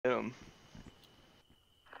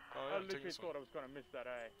literally thought I was gonna miss that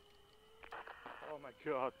A. Oh my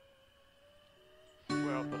god.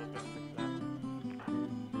 Where else would I have missed that?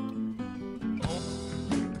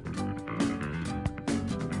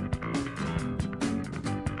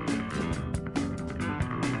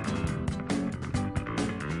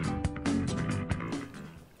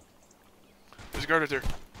 There's a guard right there.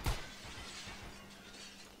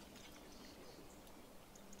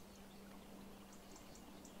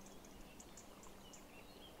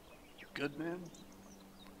 You good, man?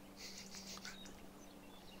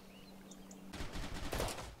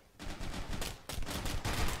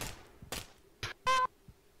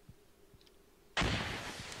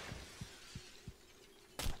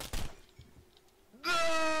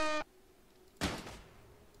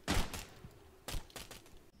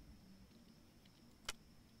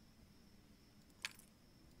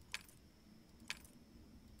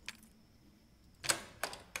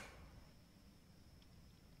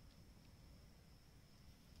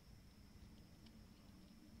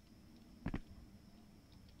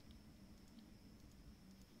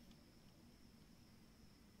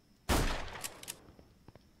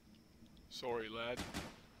 Sorry, lad.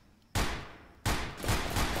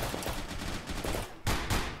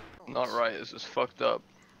 Not right, this is fucked up.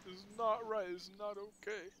 This is not right, this is not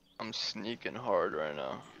okay. I'm sneaking hard right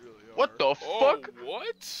now. You really are. What the fuck?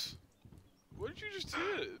 What? What did you just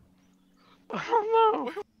did? I don't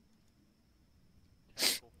know.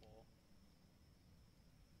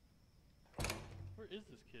 Where is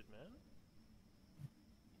this kid, man?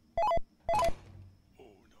 Oh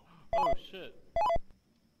no. Oh shit.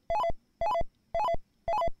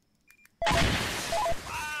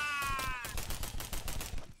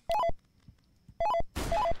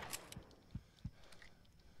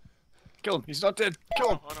 Kill him. He's not dead.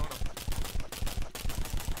 Kill him. Oh no, no.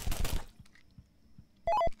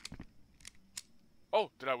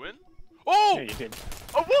 Oh, did I win? Oh! Yeah, you did.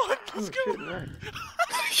 I won! Let's go! Shit, man.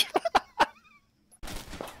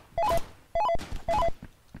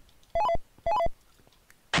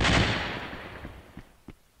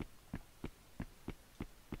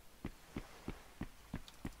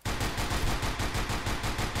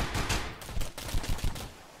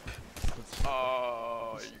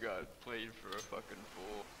 Oh, you got played for a fucking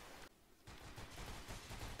fool.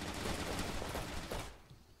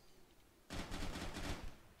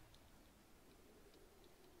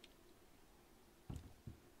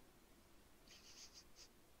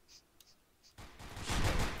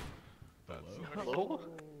 Hello?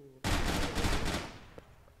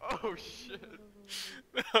 Oh shit.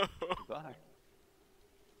 No. Bye.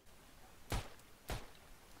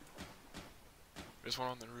 There's one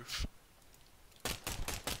on the roof.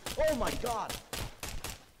 Oh my god!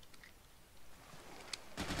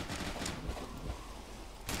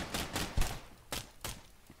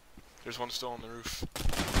 There's one still on the roof.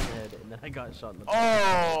 Dead, and then I got shot in the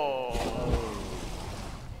Oh!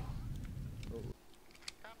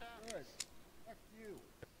 Fuck you!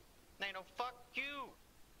 Nano, fuck you!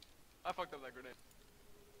 I fucked up that grenade.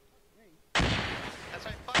 That's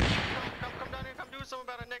right, fuck you! Come down here, come do something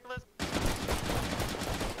about it, Nicholas!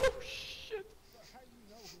 Oh shit!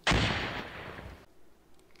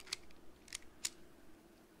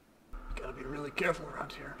 Gotta be really careful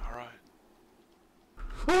around here. Alright.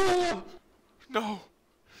 Oh! No!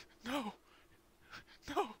 No!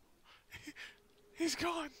 No! He's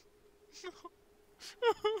gone!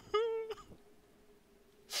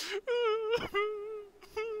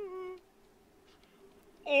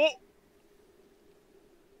 Oh!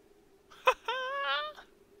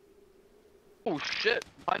 Oh shit!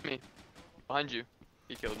 Behind me! Behind you.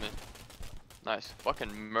 He killed me. Nice.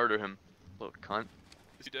 Fucking murder him, little cunt.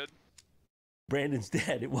 Is he dead? Brandon's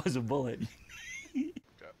dead, it was a bullet.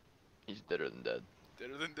 He's deader than dead.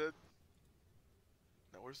 Deader than dead?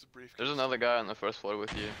 Now where's the briefcase? There's another guy on the first floor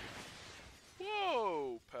with you.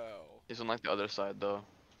 Whoa, pal. He's on like the other side though.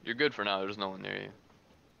 You're good for now, there's no one near you.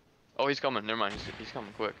 Oh, he's coming, never mind, he's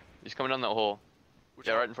coming quick. He's coming down that hole. Which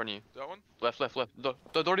Yeah, one? right in front of you. That one? Left.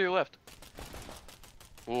 The door to your left.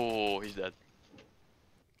 Oh, he's dead.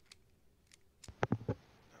 Now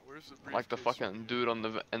where's the briefcase? Like the fucking dude on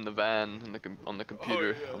the in the van on the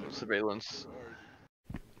computer yeah. on the surveillance. Alright.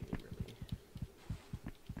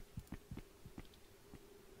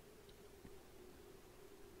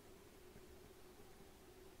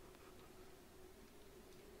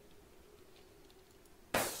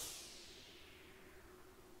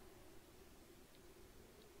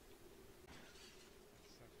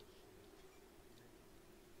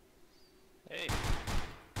 Hey.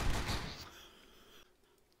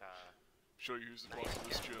 Show you who's the boss of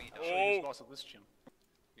this gym. Show you who's boss of this gym.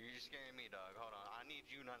 You're scaring me, dog. Hold on. I need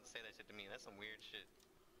you not to say that shit to me. That's some weird shit.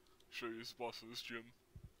 Show you the boss of this gym.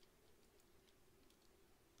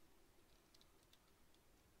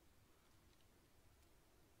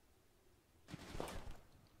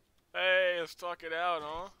 Hey, let's talk it out,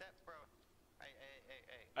 huh? Step, bro. Hey.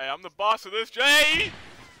 Hey, I'm the boss of this Jay!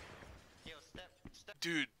 Yo, step.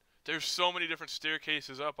 Dude, there's so many different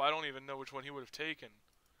staircases up, I don't even know which one he would have taken.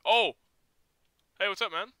 Oh! Hey, what's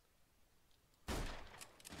up, man?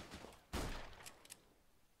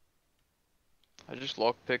 I just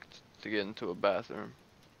lockpicked to get into a bathroom.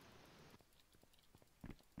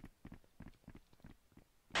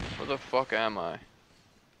 Where the fuck am I?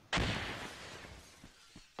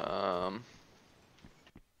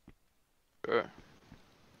 Sure.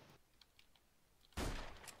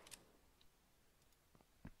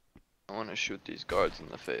 I want to shoot these guards in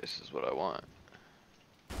the face is what I want.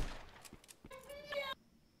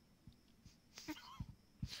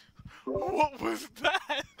 What was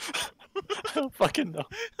that? I don't fucking know.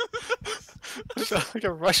 It sounded like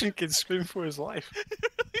a Russian kid screaming for his life.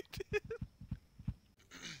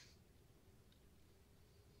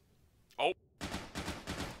 Oh.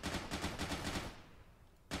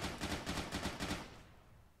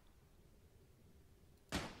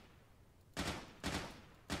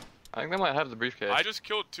 I think they might have the briefcase. I just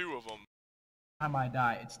killed 2 of them. Time I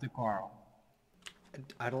die, it's the Carl.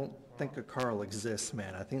 I don't think a Carl exists,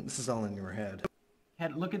 man. I think this is all in your head.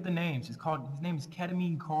 Look at the names. His name is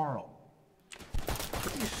Ketamine Carl.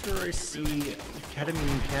 Pretty sure I see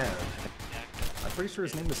Ketamine Kev. I'm pretty sure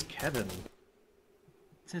his name is Kevin.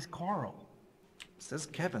 It says Carl. It says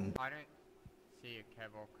Kevin. I don't see a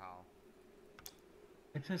Kev or Carl.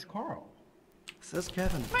 It says Carl. It says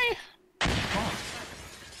Kevin. Carl.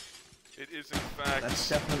 It is in fact. That's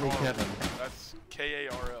definitely Carl. Kevin. That's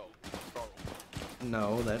K-A-R-L. Carl.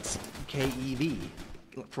 No, that's K-E-V.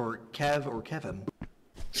 For Kev or Kevin.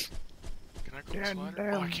 Can I go on the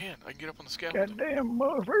slider? Oh, I can. I can get up on the scaffold. Goddamn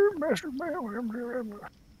motherfucker, master man.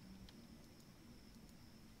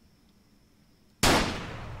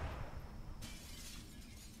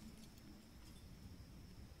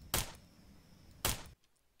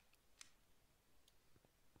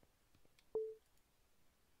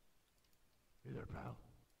 Hey there, pal.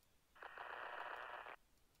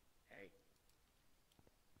 Hey.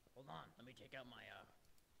 Hold on, let me take out my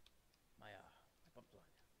butt plug.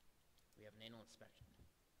 We have an anal inspection.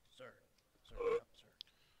 Sir. Sir, get up, sir.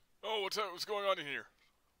 Oh, what's going on in here?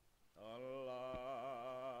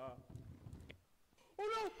 Allah. Oh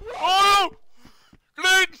no!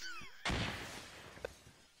 Grenade!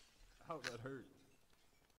 Ow, that hurt.